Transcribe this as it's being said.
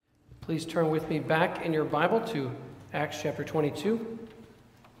Please turn with me back in your Bible to Acts chapter 22.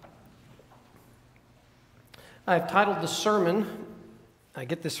 I've titled the sermon, I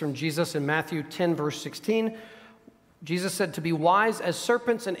get this from Jesus in Matthew 10, verse 16. Jesus said to be wise as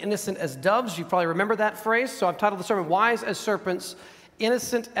serpents and innocent as doves. You probably remember that phrase. So I've titled the sermon, Wise as Serpents,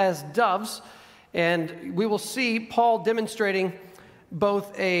 Innocent as Doves. And we will see Paul demonstrating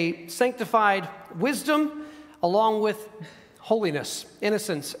both a sanctified wisdom along with holiness,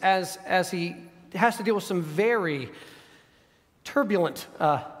 innocence, as he has to deal with some very turbulent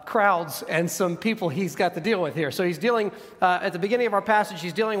crowds and some people he's got to deal with here. So he's dealing, at the beginning of our passage,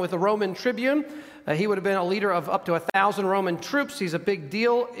 he's dealing with the Roman tribune. He would have been a leader of up to 1,000 Roman troops. He's a big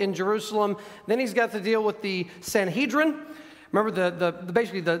deal in Jerusalem. Then he's got to deal with the Sanhedrin. Remember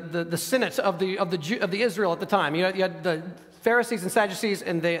basically the Senate of the Israel at the time. You had the Pharisees and Sadducees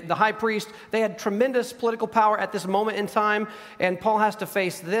and the high priest. They had tremendous political power at this moment in time, and Paul has to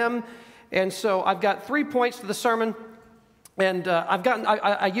face them. And so I've got 3 points to the sermon, and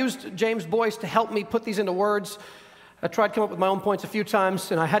I used James Boyce to help me put these into words. I tried to come up with my own points a few times,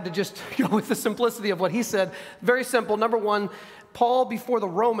 and I had to just go with the simplicity of what he said. Very simple. Number one, Paul before the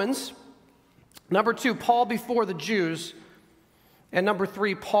Romans. Number two, Paul before the Jews. And number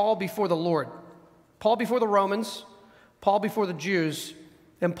three, Paul before the Lord. Paul before the Romans, Paul before the Jews,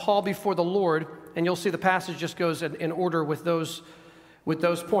 and Paul before the Lord. And you'll see the passage just goes in order with those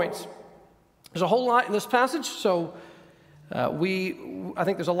points. There's a whole lot in this passage, so I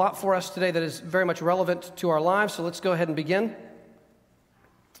think there's a lot for us today that is very much relevant to our lives, so let's go ahead and begin.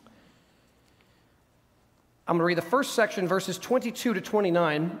 I'm going to read the first section, verses 22 to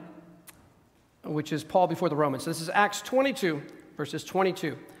 29, which is Paul before the Romans. So this is Acts 22, verses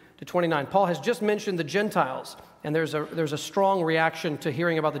 22 to 29. Paul has just mentioned the Gentiles, and there's a strong reaction to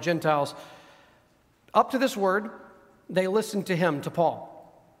hearing about the Gentiles. Up to this word, they listened to him, to Paul.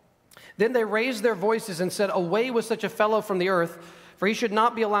 Then they raised their voices and said, "Away with such a fellow from the earth, for he should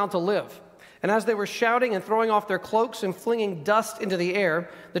not be allowed to live." And as they were shouting and throwing off their cloaks and flinging dust into the air,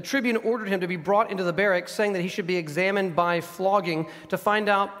 the tribune ordered him to be brought into the barracks, saying that he should be examined by flogging to find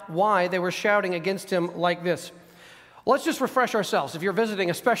out why they were shouting against him like this. Let's just refresh ourselves. If you're visiting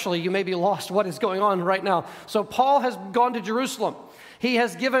especially, you may be lost what is going on right now. So Paul has gone to Jerusalem. He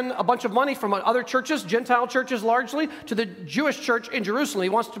has given a bunch of money from other churches, Gentile churches largely, to the Jewish church in Jerusalem. He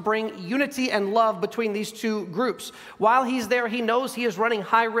wants to bring unity and love between these two groups. While he's there, he knows he is running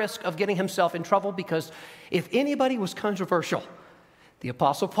high risk of getting himself in trouble, because if anybody was controversial, the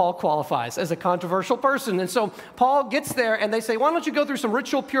Apostle Paul qualifies as a controversial person. And so Paul gets there, and they say, why don't you go through some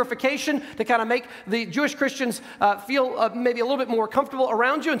ritual purification to kind of make the Jewish Christians feel maybe a little bit more comfortable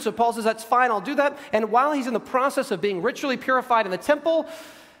around you? And so Paul says, that's fine, I'll do that. And while he's in the process of being ritually purified in the temple,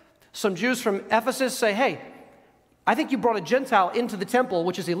 some Jews from Ephesus say, hey, I think you brought a Gentile into the temple,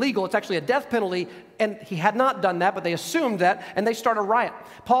 which is illegal. It's actually a death penalty. And he had not done that, but they assumed that, and they start a riot.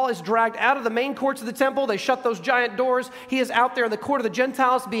 Paul is dragged out of the main courts of the temple. They shut those giant doors. He is out there in the court of the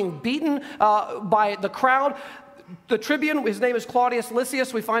Gentiles being beaten by the crowd. The tribune, his name is Claudius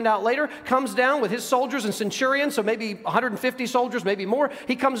Lysias, we find out later, comes down with his soldiers and centurions, so maybe 150 soldiers, maybe more.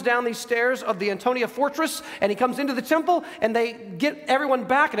 He comes down these stairs of the Antonia fortress, and he comes into the temple, and they get everyone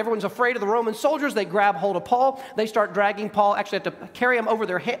back, and everyone's afraid of the Roman soldiers. They grab hold of Paul. They start dragging Paul, actually have to carry him over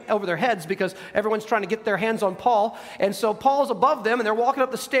their heads, because everyone's trying to get their hands on Paul. And so Paul's above them, and they're walking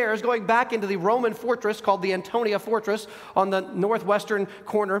up the stairs, going back into the Roman fortress called the Antonia fortress on the northwestern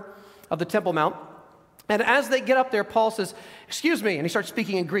corner of the Temple Mount. And as they get up there, Paul says, excuse me, and he starts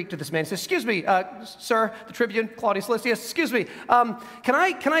speaking in Greek to this man. He says, excuse me, sir, the tribune, Claudius Lysias, excuse me, can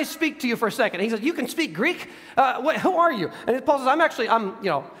I speak to you for a second? And he says, you can speak Greek? Who are you? And Paul says,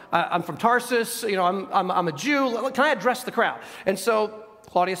 I'm from Tarsus, I'm a Jew. Can I address the crowd? And so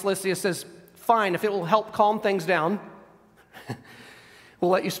Claudius Lysias says, fine, if it will help calm things down,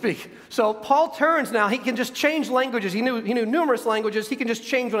 we'll let you speak. So Paul turns now. He can just change languages. He knew numerous languages. He can just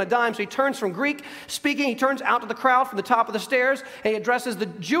change on a dime. So he turns from Greek speaking. He turns out to the crowd from the top of the stairs, and he addresses the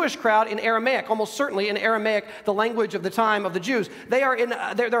Jewish crowd in Aramaic, almost certainly in Aramaic, the language of the time of the Jews.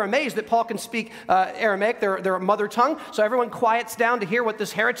 They're amazed that Paul can speak Aramaic, their mother tongue. So everyone quiets down to hear what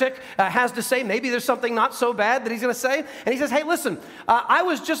this heretic has to say. Maybe there's something not so bad that he's going to say. And he says, hey, listen, I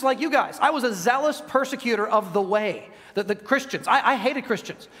was just like you guys. I was a zealous persecutor of the way. The Christians. I hated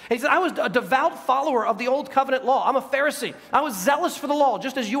Christians. And he said, I was a devout follower of the old covenant law. I'm a Pharisee. I was zealous for the law,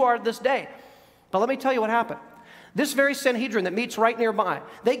 just as you are this day. But let me tell you what happened. This very Sanhedrin that meets right nearby,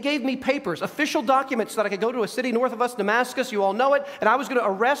 they gave me papers, official documents, so that I could go to a city north of us, Damascus, you all know it, and I was going to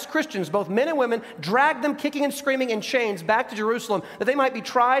arrest Christians, both men and women, drag them kicking and screaming in chains back to Jerusalem, that they might be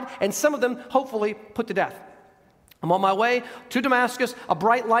tried, and some of them hopefully put to death. I'm on my way to Damascus. A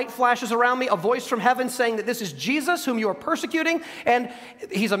bright light flashes around me, a voice from heaven saying that this is Jesus whom you are persecuting. And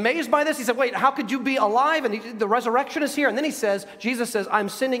he's amazed by this. He said, wait, how could you be alive? And the resurrection is here. And then Jesus says, I'm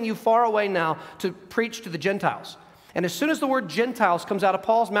sending you far away now to preach to the Gentiles. And as soon as the word Gentiles comes out of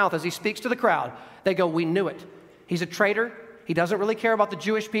Paul's mouth as he speaks to the crowd, they go, we knew it. He's a traitor. He doesn't really care about the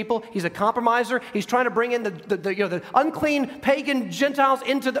Jewish people. He's a compromiser. He's trying to bring in the unclean pagan Gentiles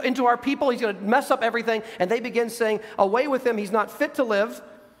into our people. He's going to mess up everything. And they begin saying, away with him. He's not fit to live.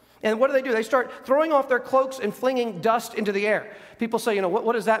 And what do? They start throwing off their cloaks and flinging dust into the air. People say,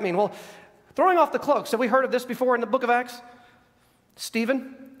 what does that mean? Well, throwing off the cloaks. Have we heard of this before in the book of Acts?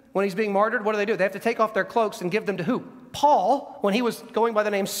 Stephen, when he's being martyred, what do? They have to take off their cloaks and give them to who? Paul, when he was going by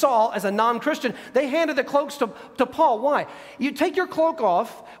the name Saul as a non-Christian, they handed the cloaks to Paul. Why? You take your cloak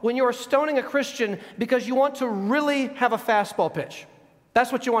off when you're stoning a Christian because you want to really have a fastball pitch.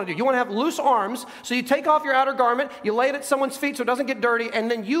 That's what you want to do. You want to have loose arms, so you take off your outer garment, you lay it at someone's feet so it doesn't get dirty, and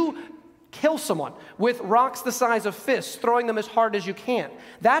then you kill someone with rocks the size of fists, throwing them as hard as you can.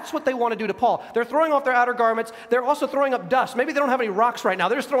 That's what they want to do to Paul. They're throwing off their outer garments. They're also throwing up dust. Maybe they don't have any rocks right now.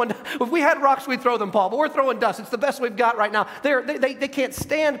 They're just throwing, if we had rocks, we'd throw them, Paul, but we're throwing dust. It's the best we've got right now. They can't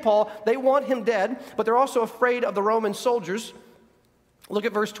stand Paul. They want him dead, but they're also afraid of the Roman soldiers. Look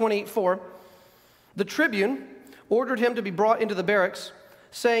at verse 24. The tribune ordered him to be brought into the barracks,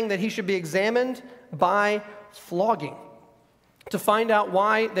 saying that he should be examined by flogging, to find out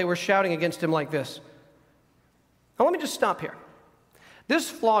why they were shouting against him like this. Now let me just stop here. This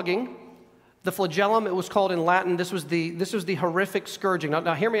flogging, the flagellum, it was called in Latin, this was the horrific scourging.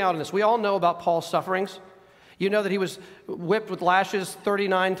 Now hear me out on this. We all know about Paul's sufferings. You know that he was whipped with lashes,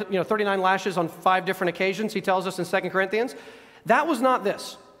 39 lashes on 5 different occasions, he tells us in 2 Corinthians. That was not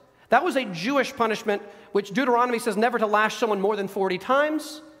this. That was a Jewish punishment, which Deuteronomy says never to lash someone more than 40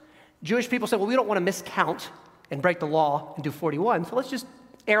 times. Jewish people said, well, we don't want to miscount and break the law and do 41. So let's just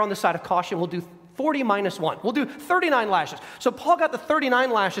err on the side of caution. We'll do 40 minus 1. We'll do 39 lashes. So Paul got the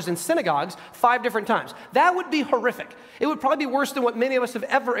 39 lashes in synagogues 5 different times. That would be horrific. It would probably be worse than what many of us have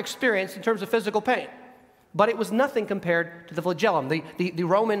ever experienced in terms of physical pain. But it was nothing compared to the flagellum, the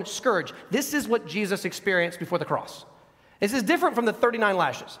Roman scourge. This is what Jesus experienced before the cross. This is different from the 39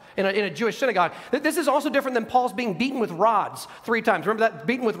 lashes in a Jewish synagogue. This is also different than Paul's being beaten with rods 3 times. Remember that,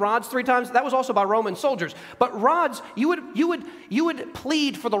 beaten with rods 3 times? That was also by Roman soldiers. But rods, you would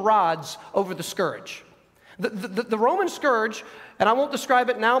plead for the rods over the scourge. The Roman scourge, and I won't describe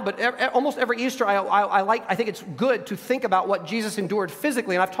it now, but almost every Easter, I think it's good to think about what Jesus endured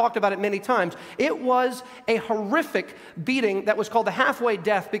physically, and I've talked about it many times. It was a horrific beating that was called the halfway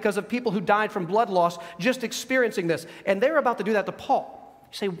death because of people who died from blood loss just experiencing this. And they're about to do that to Paul.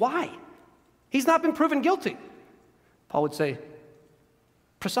 You say, why? He's not been proven guilty. Paul would say,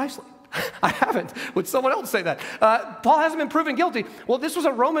 precisely. I haven't. Would someone else say that? Paul hasn't been proven guilty. Well, this was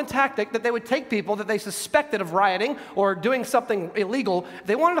a Roman tactic that they would take people that they suspected of rioting or doing something illegal.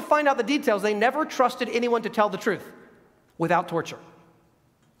 They wanted to find out the details. They never trusted anyone to tell the truth without torture.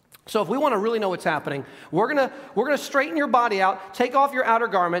 So if we want to really know what's happening, we're gonna straighten your body out, take off your outer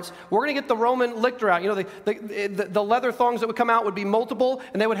garments. We're gonna get the Roman lictor out. You know, the leather thongs that would come out would be multiple,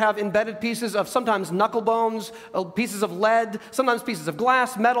 and they would have embedded pieces of sometimes knuckle bones, pieces of lead, sometimes pieces of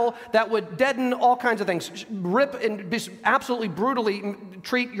glass, metal that would deaden all kinds of things, rip and absolutely brutally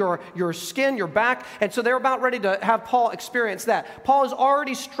treat your skin, your back. And so they're about ready to have Paul experience that. Paul is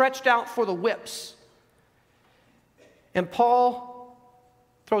already stretched out for the whips, and Paul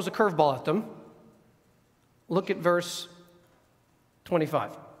throws a curveball at them. Look at verse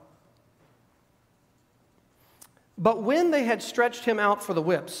 25. But when they had stretched him out for the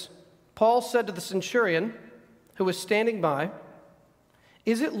whips, Paul said to the centurion who was standing by,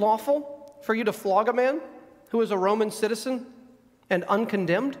 "Is it lawful for you to flog a man who is a Roman citizen and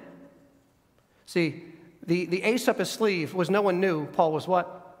uncondemned?" See, the ace up his sleeve was no one knew Paul was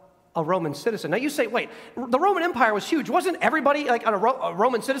what? A Roman citizen. Now you say, wait, the Roman Empire was huge. Wasn't everybody like a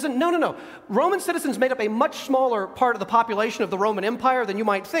Roman citizen? No. Roman citizens made up a much smaller part of the population of the Roman Empire than you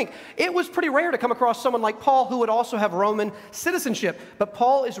might think. It was pretty rare to come across someone like Paul who would also have Roman citizenship, but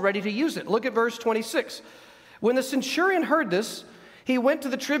Paul is ready to use it. Look at verse 26. When the centurion heard this, he went to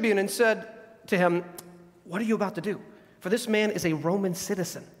the tribune and said to him, "What are you about to do? For this man is a Roman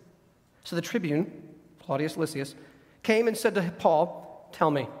citizen." So the tribune, Claudius Lysias, came and said to Paul,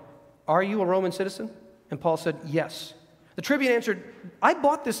 "Tell me, are you a Roman citizen?" And Paul said, "Yes." The tribune answered, "I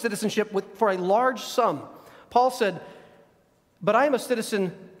bought this citizenship for a large sum." Paul said, "But I am a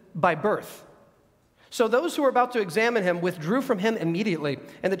citizen by birth." So those who were about to examine him withdrew from him immediately,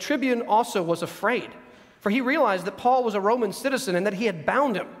 and the tribune also was afraid, for he realized that Paul was a Roman citizen and that he had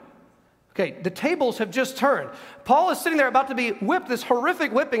bound him. Okay, the tables have just turned. Paul is sitting there about to be whipped, this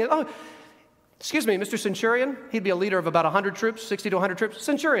horrific whipping. Oh, excuse me, Mr. Centurion. He'd be a leader of about 100 troops, 60 to 100 troops.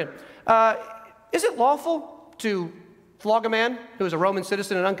 Centurion, is it lawful to flog a man who is a Roman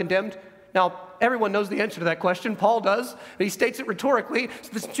citizen and uncondemned? Now, everyone knows the answer to that question. Paul does. He states it rhetorically.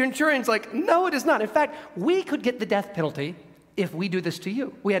 So the centurion's like, no, it is not. In fact, we could get the death penalty if we do this to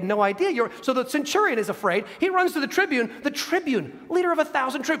you. We had no idea. So the centurion is afraid. He runs to the tribune, leader of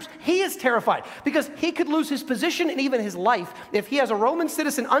 1,000 troops. He is terrified because he could lose his position and even his life if he has a Roman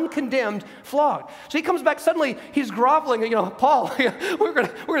citizen uncondemned flogged. So he comes back, suddenly he's groveling, Paul, we're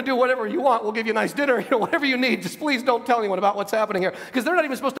gonna do whatever you want. We'll give you a nice dinner, whatever you need. Just please don't tell anyone about what's happening here, because they're not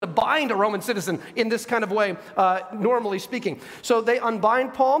even supposed to bind a Roman citizen in this kind of way, normally speaking. So they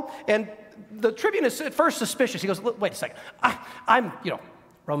unbind Paul, and the tribune is at first suspicious. He goes, wait a second. I'm,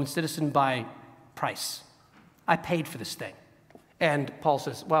 Roman citizen by price. I paid for this thing. And Paul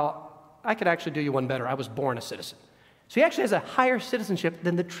says, well, I could actually do you one better. I was born a citizen. So he actually has a higher citizenship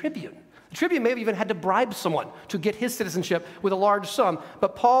than the tribune. The tribune may have even had to bribe someone to get his citizenship with a large sum.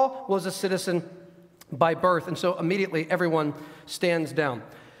 But Paul was a citizen by birth, and so immediately everyone stands down.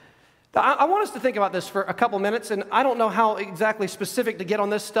 I want us to think about this for a couple minutes, and I don't know how exactly specific to get on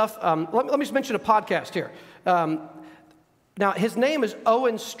this stuff. Let me just mention a podcast here. Now, his name is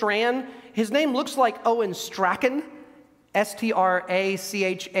Owen Strachan. His name looks like Owen Strachan, S-T-R-A-C-H-A-N,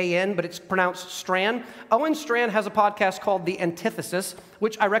 but it's pronounced Strachan. Owen Strachan has a podcast called The Antithesis,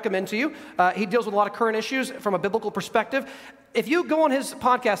 which I recommend to you. He deals with a lot of current issues from a biblical perspective. If you go on his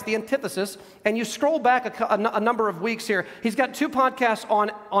podcast, The Antithesis, and you scroll back a number of weeks here, he's got 2 podcasts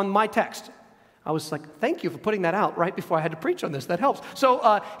on my text. I was like, thank you for putting that out right before I had to preach on this. That helps.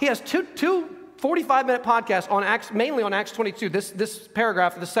 So he has two 45-minute podcasts on Acts, mainly on Acts 22, this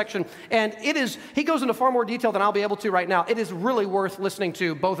paragraph, this section, and he goes into far more detail than I'll be able to right now. It is really worth listening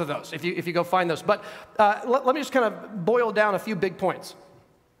to both of those if you go find those. But let me just kind of boil down a few big points.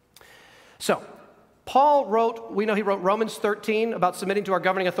 So, Paul we know he wrote Romans 13 about submitting to our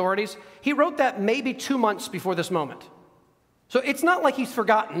governing authorities. He wrote that maybe 2 months before this moment. So it's not like he's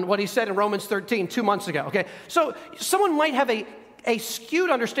forgotten what he said in Romans 13 2 months ago, okay? So someone might have a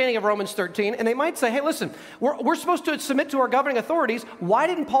skewed understanding of Romans 13, and they might say, hey, listen, we're supposed to submit to our governing authorities. Why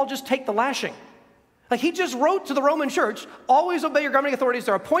didn't Paul just take the lashing? Like, he just wrote to the Roman church, always obey your governing authorities.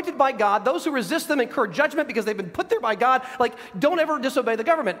 They're appointed by God. Those who resist them incur judgment because they've been put there by God. Like, don't ever disobey the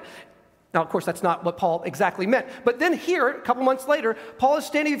government. Now, of course, that's not what Paul exactly meant. But then here, a couple months later, Paul is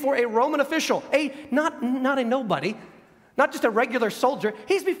standing before a Roman official, not a nobody, not just a regular soldier.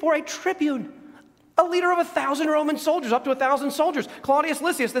 He's before a tribune, a leader of 1,000 Roman soldiers, up to 1,000 soldiers, Claudius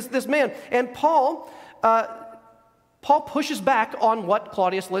Lysias, this man. And Paul pushes back on what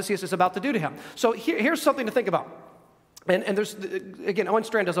Claudius Lysias is about to do to him. So here's something to think about. And there's, again, Owen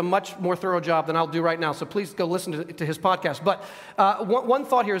Strachan does a much more thorough job than I'll do right now, so please go listen to his podcast. But one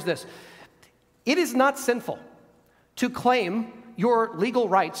thought here is this. It is not sinful to claim your legal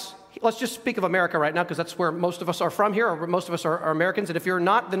rights. Let's just speak of America right now, because that's where most of us are from here, or most of us are Americans. And if you're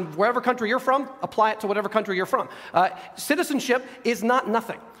not, then wherever country you're from, apply it to whatever country you're from. Citizenship is not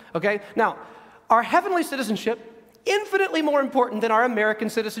nothing, okay? Now, our heavenly citizenship, infinitely more important than our American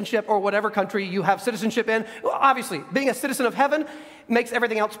citizenship or whatever country you have citizenship in. Well, obviously, being a citizen of heaven makes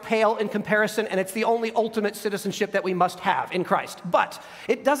everything else pale in comparison, and it's the only ultimate citizenship that we must have in Christ. But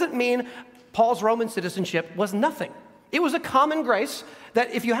it doesn't mean Paul's Roman citizenship was nothing. It was a common grace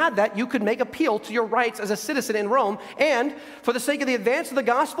that if you had that, you could make appeal to your rights as a citizen in Rome. And for the sake of the advance of the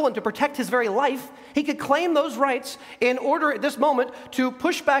gospel and to protect his very life, he could claim those rights in order at this moment to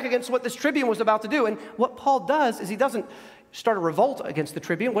push back against what this tribune was about to do. And what Paul does is he doesn't start a revolt against the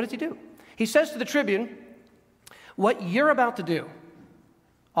tribune. What does he do? He says to the tribune, what you're about to do,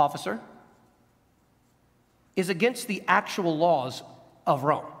 officer, is against the actual laws of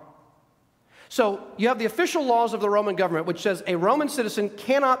Rome. So you have the official laws of the Roman government, which says a Roman citizen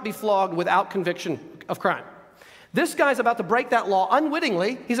cannot be flogged without conviction of crime. This guy's about to break that law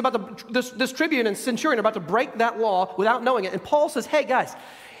unwittingly. He's about to, this tribune and centurion are about to break that law without knowing it. And Paul says, hey guys,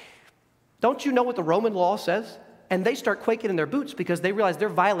 don't you know what the Roman law says? And they start quaking in their boots because they realize they're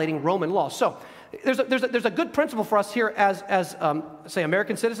violating Roman law. So there's a good principle for us here as say,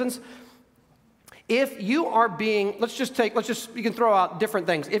 American citizens. If you are being, you can throw out different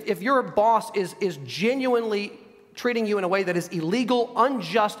things. If your boss is genuinely treating you in a way that is illegal,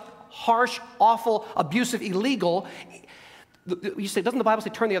 unjust, harsh, awful, abusive, illegal, you say, doesn't the Bible say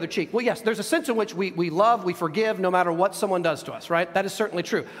turn the other cheek? Well, yes, there's a sense in which we love, we forgive no matter what someone does to us, right? That is certainly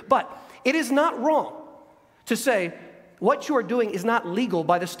true. But it is not wrong to say what you are doing is not legal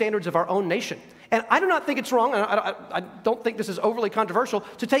by the standards of our own nation. And I do not think it's wrong, and I don't think this is overly controversial,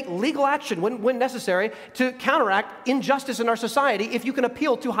 to take legal action when necessary to counteract injustice in our society if you can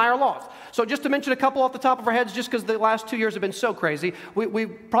appeal to higher laws. So just to mention a couple off the top of our heads, just because the last 2 years have been so crazy, we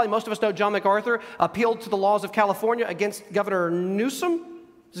probably most of us know John MacArthur appealed to the laws of California against Governor Newsom.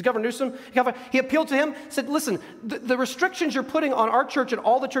 Is it Governor Newsom? He appealed to him, said, listen, the restrictions you're putting on our church and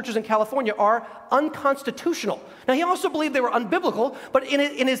all the churches in California are unconstitutional. Now, he also believed they were unbiblical, but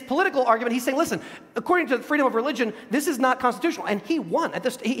in his political argument, he's saying, listen, according to freedom of religion, this is not constitutional. And he won.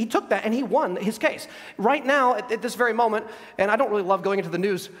 He took that and he won his case. Right now, at this very moment, and I don't really love going into the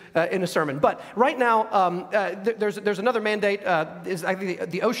news in a sermon, but right now, there's another mandate, is I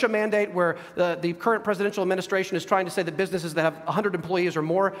think the OSHA mandate, where the current presidential administration is trying to say that businesses that have 100 employees or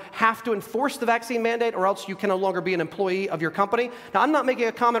more have to enforce the vaccine mandate, or else you can no longer be an employee of your company. Now, I'm not making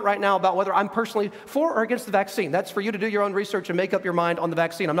a comment right now about whether I'm personally for or against the vaccine. That's for you to do your own research and make up your mind on the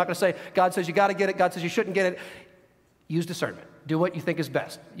vaccine. I'm not going to say, God says you got to get it, God says you shouldn't get it. Use discernment. Do what you think is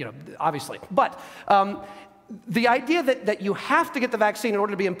best, obviously. But the idea that you have to get the vaccine in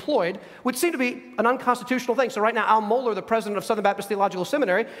order to be employed would seem to be an unconstitutional thing. So right now, Al Mohler, the president of Southern Baptist Theological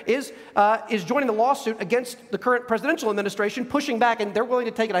Seminary, is joining the lawsuit against the current presidential administration, pushing back, and they're willing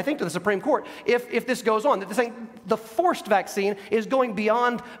to take it, I think, to the Supreme Court if this goes on. They're saying the forced vaccine is going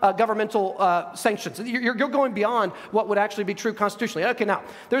beyond governmental sanctions. You're going beyond what would actually be true constitutionally. Okay, now,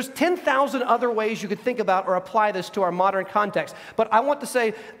 there's 10,000 other ways you could think about or apply this to our modern context. But I want to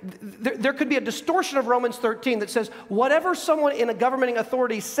say there could be a distortion of Romans 13 that says whatever someone in a governing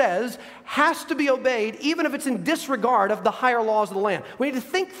authority says has to be obeyed, even if it's in disregard of the higher laws of the land. We need to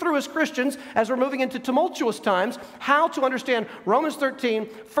think through as Christians, as we're moving into tumultuous times, how to understand Romans 13,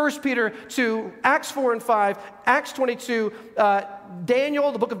 1 Peter 2, Acts 4 and 5, Acts 22,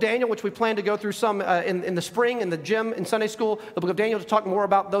 Daniel, the book of Daniel, which we plan to go through some in the spring in the gym in Sunday school, the book of Daniel, to talk more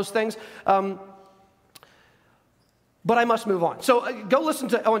about those things. But I must move on. So go listen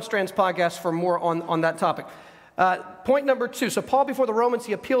to Owen Strand's podcast for more on that topic. Point number 2. So Paul before the Romans,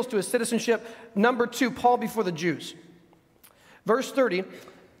 he appeals to his citizenship. Number 2, Paul before the Jews. Verse 30,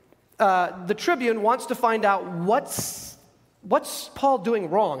 the tribune wants to find out what's Paul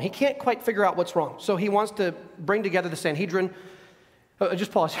doing wrong. He can't quite figure out what's wrong. So he wants to bring together the Sanhedrin.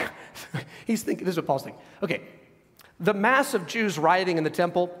 Just pause here. He's thinking, this is what Paul's thinking. Okay, the mass of Jews rioting in the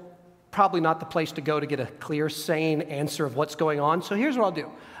temple, probably not the place to go to get a clear, sane answer of what's going on. So here's what I'll do.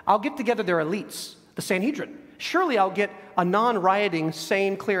 I'll get together their elites, the Sanhedrin. Surely I'll get a non-rioting,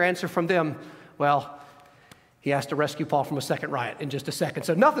 sane, clear answer from them. Well, he has to rescue Paul from a second riot in just a second.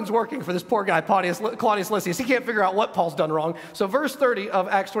 So nothing's working for this poor guy, Claudius Lysias. He can't figure out what Paul's done wrong. So verse 30 of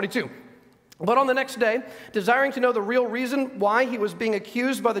Acts 22. But on the next day, desiring to know the real reason why he was being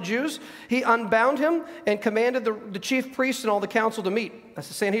accused by the Jews, he unbound him and commanded the chief priests and all the council to meet. That's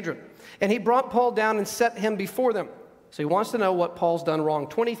the Sanhedrin. And he brought Paul down and set him before them. So he wants to know what Paul's done wrong.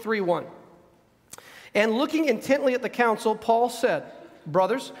 23:1. And looking intently at the council, Paul said,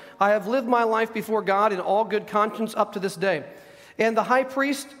 brothers, I have lived my life before God in all good conscience up to this day. And the high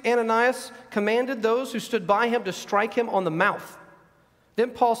priest, Ananias, commanded those who stood by him to strike him on the mouth.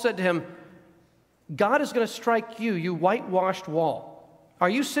 Then Paul said to him, God is going to strike you, you whitewashed wall. Are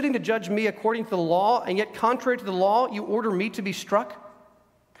you sitting to judge me according to the law, and yet contrary to the law, you order me to be struck?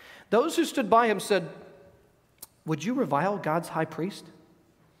 Those who stood by him said, would you revile God's high priest?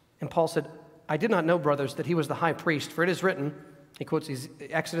 And Paul said, I did not know, brothers, that he was the high priest, for it is written, he quotes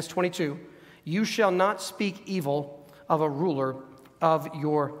Exodus 22, you shall not speak evil of a ruler of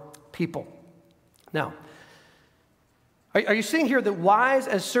your people. Now, are you seeing here the wise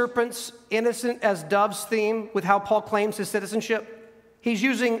as serpents, innocent as doves theme with how Paul claims his citizenship? He's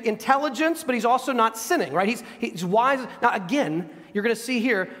using intelligence, but he's also not sinning, right? He's wise. Now, again, you're going to see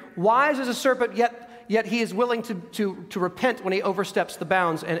here, wise as a serpent, yet he is willing to repent when he oversteps the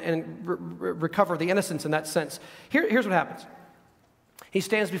bounds and recover the innocence in that sense. Here's what happens. He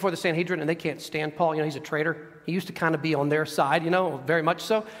stands before the Sanhedrin, and they can't stand Paul. He's a traitor. He used to kind of be on their side, very much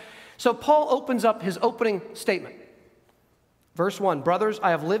so. So Paul opens up his opening statement. Verse 1, brothers,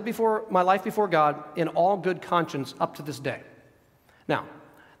 I have lived my life before God in all good conscience up to this day. Now,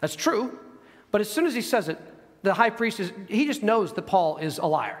 that's true, but as soon as he says it, the high priest he just knows that Paul is a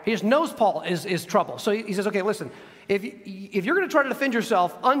liar. He just knows Paul is trouble. So he says, okay, listen, if you're going to try to defend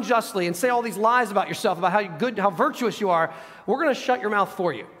yourself unjustly and say all these lies about yourself, about how good, how virtuous you are, we're going to shut your mouth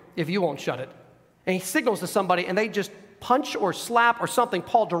for you if you won't shut it. And he signals to somebody, and they just punch or slap or something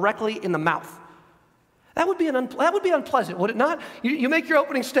Paul directly in the mouth. That would be unpleasant, would it not? You make your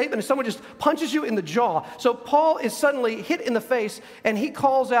opening statement and someone just punches you in the jaw. So Paul is suddenly hit in the face, and he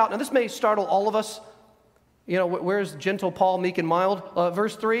calls out, now this may startle all of us, You know, where's gentle Paul, meek and mild?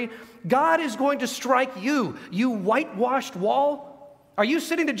 Verse 3, God is going to strike you, you whitewashed wall. Are you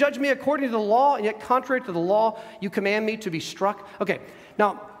sitting to judge me according to the law, and yet contrary to the law, you command me to be struck? Okay,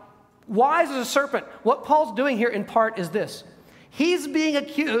 now, wise as a serpent. What Paul's doing here in part is this. He's being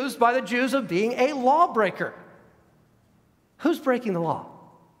accused by the Jews of being a lawbreaker. Who's breaking the law?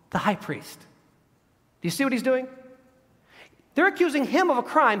 The high priest. Do you see what he's doing? They're accusing him of a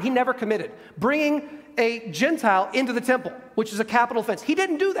crime he never committed, bringing a Gentile into the temple, which is a capital offense. He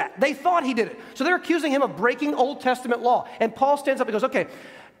didn't do that. They thought he did it. So they're accusing him of breaking Old Testament law. And Paul stands up and goes, okay,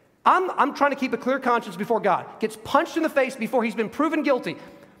 I'm trying to keep a clear conscience before God. Gets punched in the face before he's been proven guilty.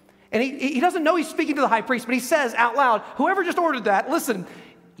 And he doesn't know he's speaking to the high priest, but he says out loud, whoever just ordered that, listen,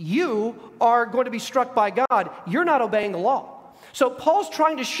 you are going to be struck by God. You're not obeying the law. So Paul's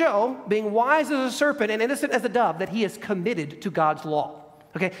trying to show, being wise as a serpent and innocent as a dove, that he is committed to God's law.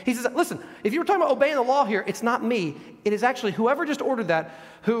 Okay, he says, listen, if you were talking about obeying the law here, it's not me. It is actually whoever just ordered that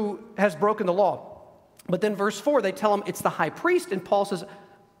who has broken the law. But then verse 4, they tell him it's the high priest, and Paul says,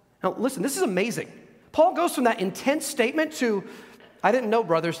 now listen, this is amazing. Paul goes from that intense statement to, I didn't know,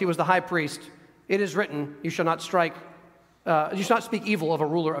 brothers, he was the high priest. It is written, you shall not speak evil of a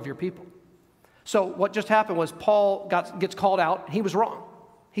ruler of your people. So what just happened was Paul gets called out. He was wrong.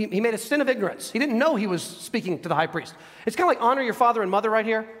 He made a sin of ignorance. He didn't know he was speaking to the high priest. It's kind of like honor your father and mother right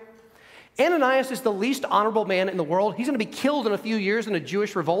here. Ananias is the least honorable man in the world. He's going to be killed in a few years in a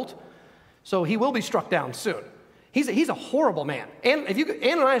Jewish revolt. So he will be struck down soon. He's a horrible man. And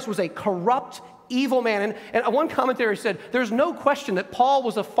Ananias was a corrupt, evil man. And one commentator said, there's no question that Paul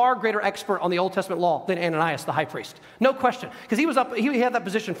was a far greater expert on the Old Testament law than Ananias, the high priest. No question. Because he had that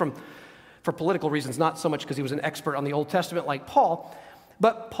position for political reasons, not so much because he was an expert on the Old Testament like Paul.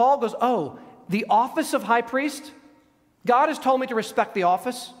 But Paul goes, oh, the office of high priest? God has told me to respect the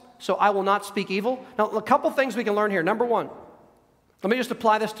office, so I will not speak evil. Now, a couple things we can learn here. Number one, let me just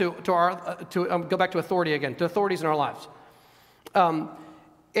apply this to go back to authority again, to authorities in our lives.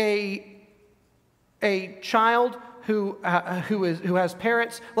 A child who has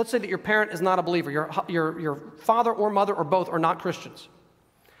parents, let's say that your parent is not a believer, your father or mother or both are not Christians.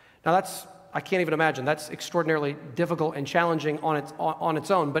 Now I can't even imagine. That's extraordinarily difficult and challenging on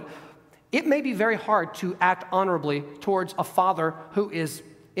its own. But it may be very hard to act honorably towards a father who is,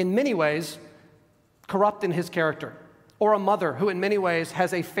 in many ways, corrupt in his character, or a mother who, in many ways,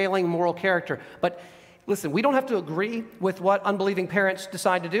 has a failing moral character. But listen, we don't have to agree with what unbelieving parents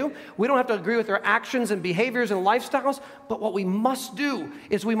decide to do. We don't have to agree with their actions and behaviors and lifestyles. But what we must do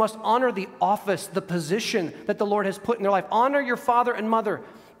is we must honor the office, the position that the Lord has put in their life. Honor your father and mother.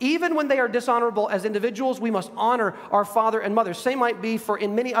 Even when they are dishonorable as individuals, we must honor our father and mother. Same might be for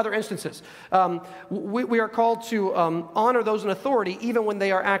in many other instances. We are called to honor those in authority even when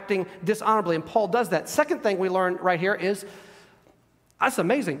they are acting dishonorably, and Paul does that. Second thing we learn right here is, that's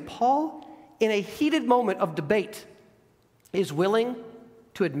amazing. Paul, in a heated moment of debate, is willing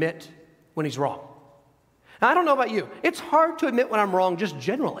to admit when he's wrong. Now, I don't know about you. It's hard to admit when I'm wrong just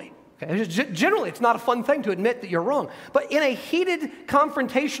generally. Okay? Generally, it's not a fun thing to admit that you're wrong. But in a heated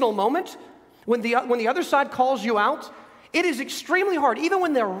confrontational moment, when the other side calls you out, it is extremely hard. Even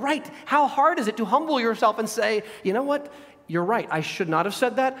when they're right, how hard is it to humble yourself and say, you know what? You're right. I should not have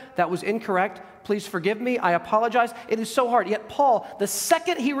said that. That was incorrect. Please forgive me. I apologize. It is so hard. Yet Paul, the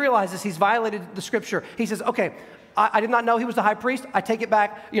second he realizes he's violated the scripture, he says, okay, I did not know he was the high priest. I take it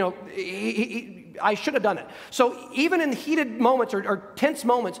back. You know, I should have done it. So even in heated moments or tense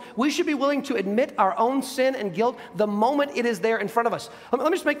moments, we should be willing to admit our own sin and guilt the moment it is there in front of us. Let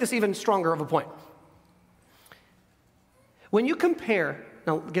me just make this even stronger of a point. When you compare,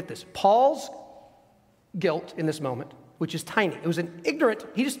 now get this, Paul's guilt in this moment, which is tiny. It was an ignorant,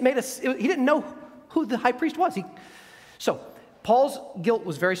 he didn't know who the high priest was. So Paul's guilt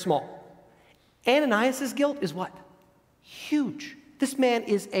was very small. Ananias' guilt is what? Huge. This man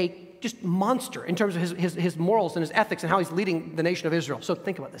is a just monster in terms of his morals and his ethics and how he's leading the nation of Israel. So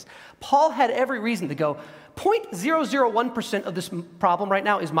think about this. Paul had every reason to go, 0.001% of this problem right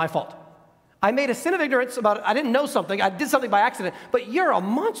now is my fault. I made a sin of ignorance about it. I didn't know something. I did something by accident. But you're a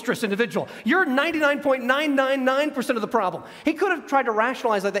monstrous individual. You're 99.999% of the problem. He could have tried to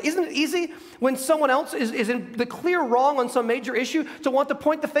rationalize like that. Isn't it easy when someone else is in the clear wrong on some major issue to want to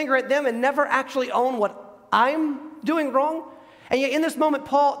point the finger at them and never actually own what I'm doing wrong? And yet in this moment,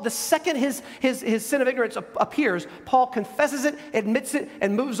 Paul, the second his sin of ignorance appears, Paul confesses it, admits it,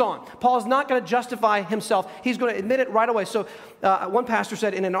 and moves on. Paul is not going to justify himself. He's going to admit it right away. So one pastor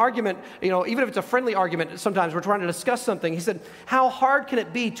said in an argument, even if it's a friendly argument, sometimes we're trying to discuss something, he said, how hard can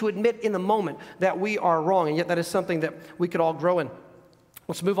it be to admit in the moment that we are wrong? And yet that is something that we could all grow in.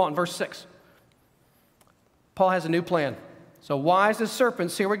 Let's move on. Verse 6. Paul has a new plan. So wise as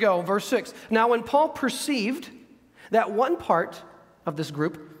serpents, here we go, verse 6. Now when Paul perceived that one part of this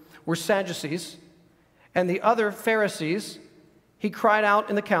group were Sadducees and the other Pharisees, he cried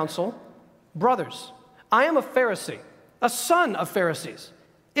out in the council, "Brothers, I am a Pharisee, a son of Pharisees.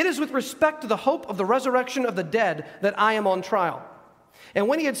 It is with respect to the hope of the resurrection of the dead that I am on trial." And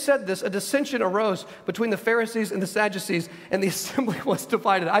when he had said this, a dissension arose between the Pharisees and the Sadducees, and the assembly was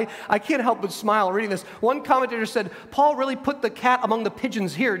divided. I can't help but smile reading this. One commentator said, Paul really put the cat among the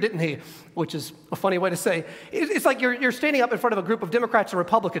pigeons here, didn't he? Which is a funny way to say. It's like you're standing up in front of a group of Democrats and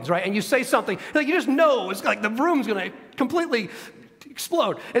Republicans, right? And you say something, like you just know, it's like the room's going to completely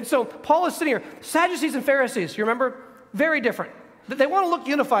explode. And so Paul is sitting here. Sadducees and Pharisees, you remember? Very different. They want to look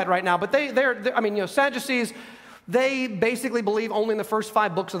unified right now, but Sadducees, they basically believe only in the first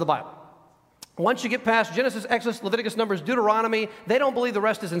 5 books of the Bible. Once you get past Genesis, Exodus, Leviticus, Numbers, Deuteronomy, they don't believe the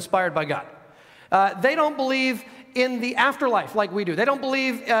rest is inspired by God. They don't believe in the afterlife like we do. They don't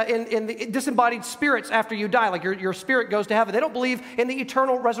believe in the disembodied spirits after you die, like your spirit goes to heaven. They don't believe in the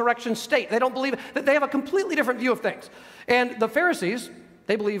eternal resurrection state. They don't believe that. They have a completely different view of things. And the Pharisees,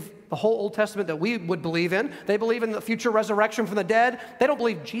 they believe the whole Old Testament that we would believe in. They believe in the future resurrection from the dead. They don't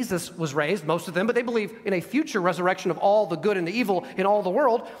believe Jesus was raised, most of them, but they believe in a future resurrection of all the good and the evil in all the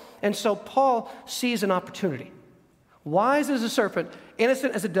world. And so Paul sees an opportunity. Wise as a serpent,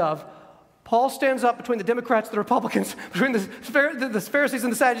 innocent as a dove, Paul stands up between the Democrats and the Republicans, between the Pharisees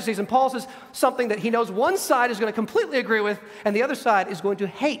and the Sadducees, and Paul says something that he knows one side is going to completely agree with, and the other side is going to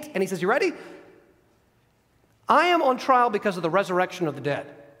hate. And he says, you ready? I am on trial because of the resurrection of the dead.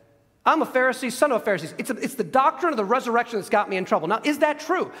 I'm a Pharisee, son of a Pharisee. It's the doctrine of the resurrection that's got me in trouble. Now, is that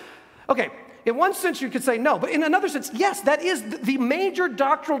true? Okay, in one sense you could say no, but in another sense, yes, that is the major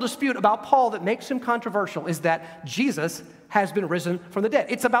doctrinal dispute about Paul that makes him controversial, is that Jesus has been risen from the dead.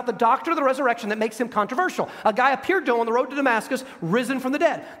 It's about the doctrine of the resurrection that makes him controversial. A guy appeared to him on the road to Damascus, risen from the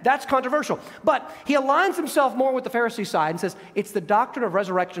dead. That's controversial. But he aligns himself more with the Pharisee side and says, it's the doctrine of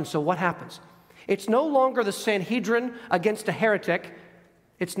resurrection, so what happens? It's no longer the Sanhedrin against a heretic.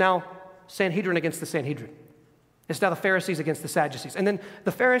 It's now Sanhedrin against the Sanhedrin. It's now the Pharisees against the Sadducees. And then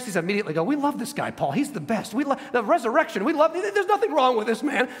the Pharisees immediately go, we love this guy, Paul. He's the best. We love the resurrection. We love, there's nothing wrong with this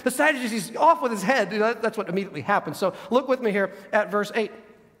man. The Sadducees, he's off with his head. That's what immediately happens. So look with me here at verse 8.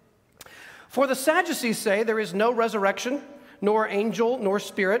 For the Sadducees say there is no resurrection, nor angel, nor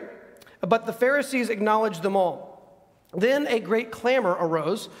spirit, but the Pharisees acknowledge them all. Then a great clamor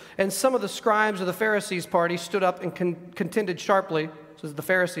arose, and some of the scribes of the Pharisees' party stood up and contended sharply, says the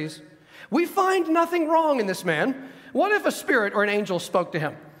Pharisees. We find nothing wrong in this man. What if a spirit or an angel spoke to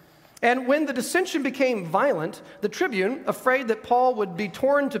him? And when the dissension became violent, the tribune, afraid that Paul would be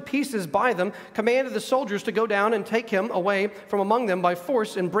torn to pieces by them, commanded the soldiers to go down and take him away from among them by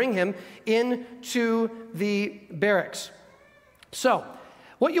force and bring him into the barracks. So,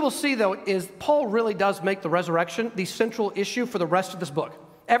 what you will see, though, is Paul really does make the resurrection the central issue for the rest of this book.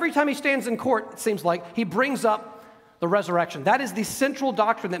 Every time he stands in court, it seems like, he brings up the resurrection. That is the central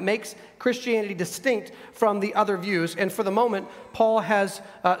doctrine that makes Christianity distinct from the other views. And for the moment, Paul has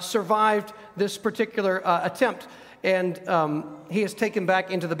survived this particular attempt, and he is taken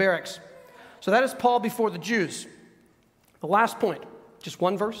back into the barracks. So that is Paul before the Jews. The last point, just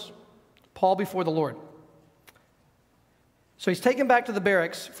one verse, Paul before the Lord. So he's taken back to the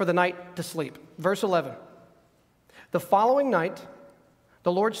barracks for the night to sleep. Verse 11. The following night,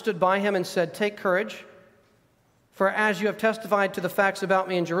 the Lord stood by him and said, take courage, for as you have testified to the facts about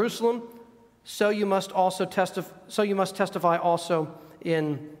me in Jerusalem, so you must testify also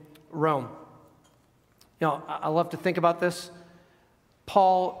in Rome. You know, I love to think about this.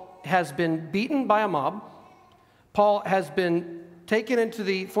 Paul has been beaten by a mob. Paul has been taken into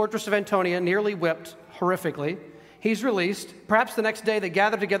the fortress of Antonia, nearly whipped horrifically. He's released. Perhaps the next day they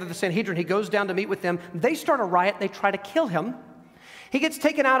gather together the Sanhedrin. He goes down to meet with them. They start a riot. They try to kill him. He gets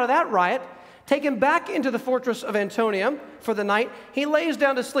taken out of that riot, taken back into the fortress of Antonia for the night. He lays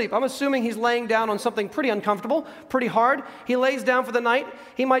down to sleep. I'm assuming he's laying down on something pretty uncomfortable, pretty hard. He lays down for the night.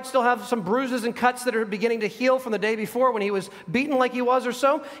 He might still have some bruises and cuts that are beginning to heal from the day before when he was beaten like he was or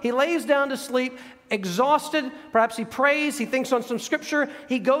so. He lays down to sleep, exhausted. Perhaps he prays. He thinks on some scripture.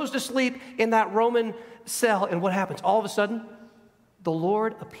 He goes to sleep in that Roman cell, and what happens? All of a sudden, the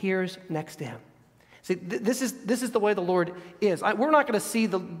Lord appears next to him. See, this is the way the Lord is. We're not going to see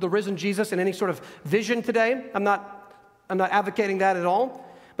the risen Jesus in any sort of vision today. I'm not advocating that at all.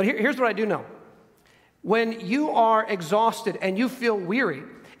 But here's what I do know. When you are exhausted and you feel weary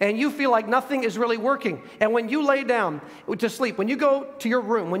and you feel like nothing is really working, and when you lay down to sleep, when you go to your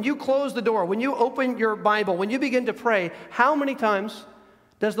room, when you close the door, when you open your Bible, when you begin to pray, how many times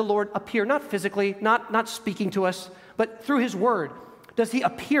does the Lord appear? Not physically, not speaking to us, but through his word. Does he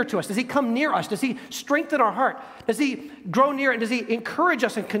appear to us? Does he come near us? Does he strengthen our heart? Does he grow near and does he encourage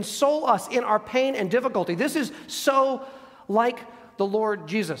us and console us in our pain and difficulty? This is so like the Lord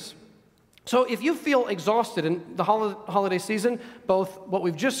Jesus. So if you feel exhausted in the holiday season, both what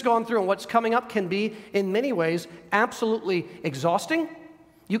we've just gone through and what's coming up can be, in many ways, absolutely exhausting.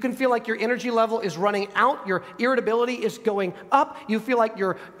 You can feel like your energy level is running out, your irritability is going up, you feel like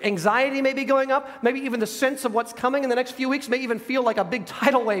your anxiety may be going up, maybe even the sense of what's coming in the next few weeks may even feel like a big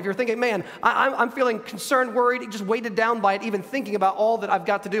tidal wave. You're thinking, man, I'm feeling concerned, worried, just weighted down by it, even thinking about all that I've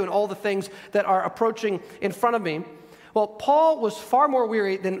got to do and all the things that are approaching in front of me. Well, Paul was far more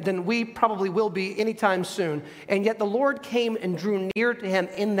weary than we probably will be anytime soon, and yet the Lord came and drew near to him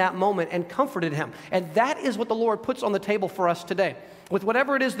in that moment and comforted him. And that is what the Lord puts on the table for us today, with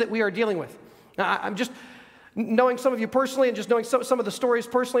whatever it is that we are dealing with. Now, I'm just knowing some of you personally and just knowing some of the stories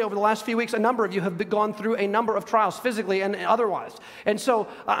personally over the last few weeks, a number of you have gone through a number of trials, physically and otherwise. And so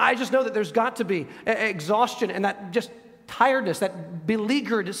I just know that there's got to be exhaustion and that just tiredness, that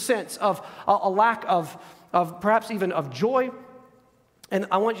beleaguered sense of a lack of perhaps even of joy. And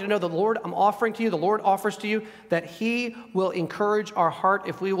I want you to know the Lord I'm offering to you, the Lord offers to you that he will encourage our heart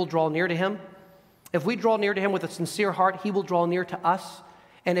if we will draw near to him. If we draw near to him with a sincere heart, he will draw near to us.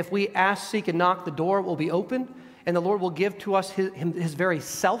 And if we ask, seek, and knock, the door will be open, and the Lord will give to us his very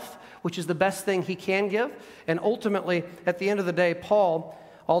self, which is the best thing he can give. And ultimately, at the end of the day, Paul,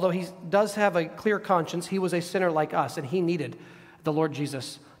 although he does have a clear conscience, he was a sinner like us, and he needed the Lord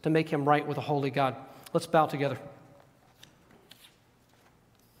Jesus to make him right with a holy God. Let's bow together.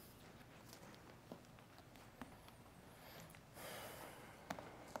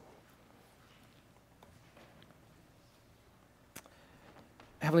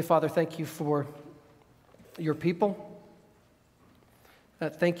 Heavenly Father, thank you for your people.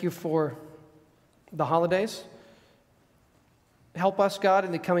 Thank you for the holidays. Help us, God,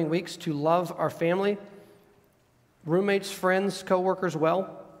 in the coming weeks to love our family, roommates, friends, co-workers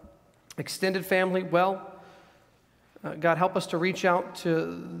well, extended family well. God, help us to reach out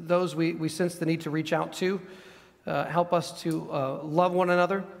to those we sense the need to reach out to. Help us to love one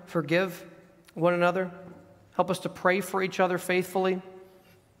another, forgive one another. Help us to pray for each other faithfully.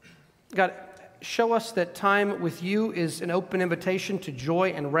 God, show us that time with you is an open invitation to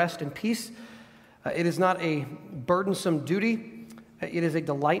joy and rest and peace. It is not a burdensome duty. It is a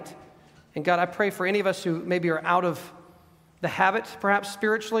delight. And God, I pray for any of us who maybe are out of the habit, perhaps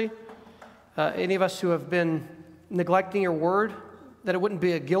spiritually, any of us who have been neglecting your word, that it wouldn't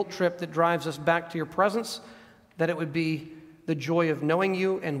be a guilt trip that drives us back to your presence, that it would be the joy of knowing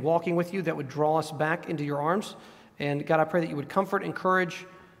you and walking with you that would draw us back into your arms. And God, I pray that you would comfort, encourage,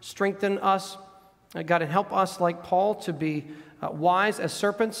 strengthen us. God, and help us, like Paul, to be wise as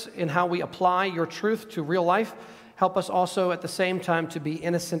serpents in how we apply your truth to real life. Help us also at the same time to be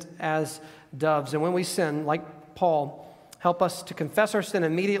innocent as doves. And when we sin, like Paul, help us to confess our sin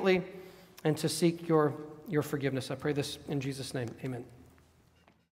immediately and to seek your forgiveness. I pray this in Jesus' name. Amen.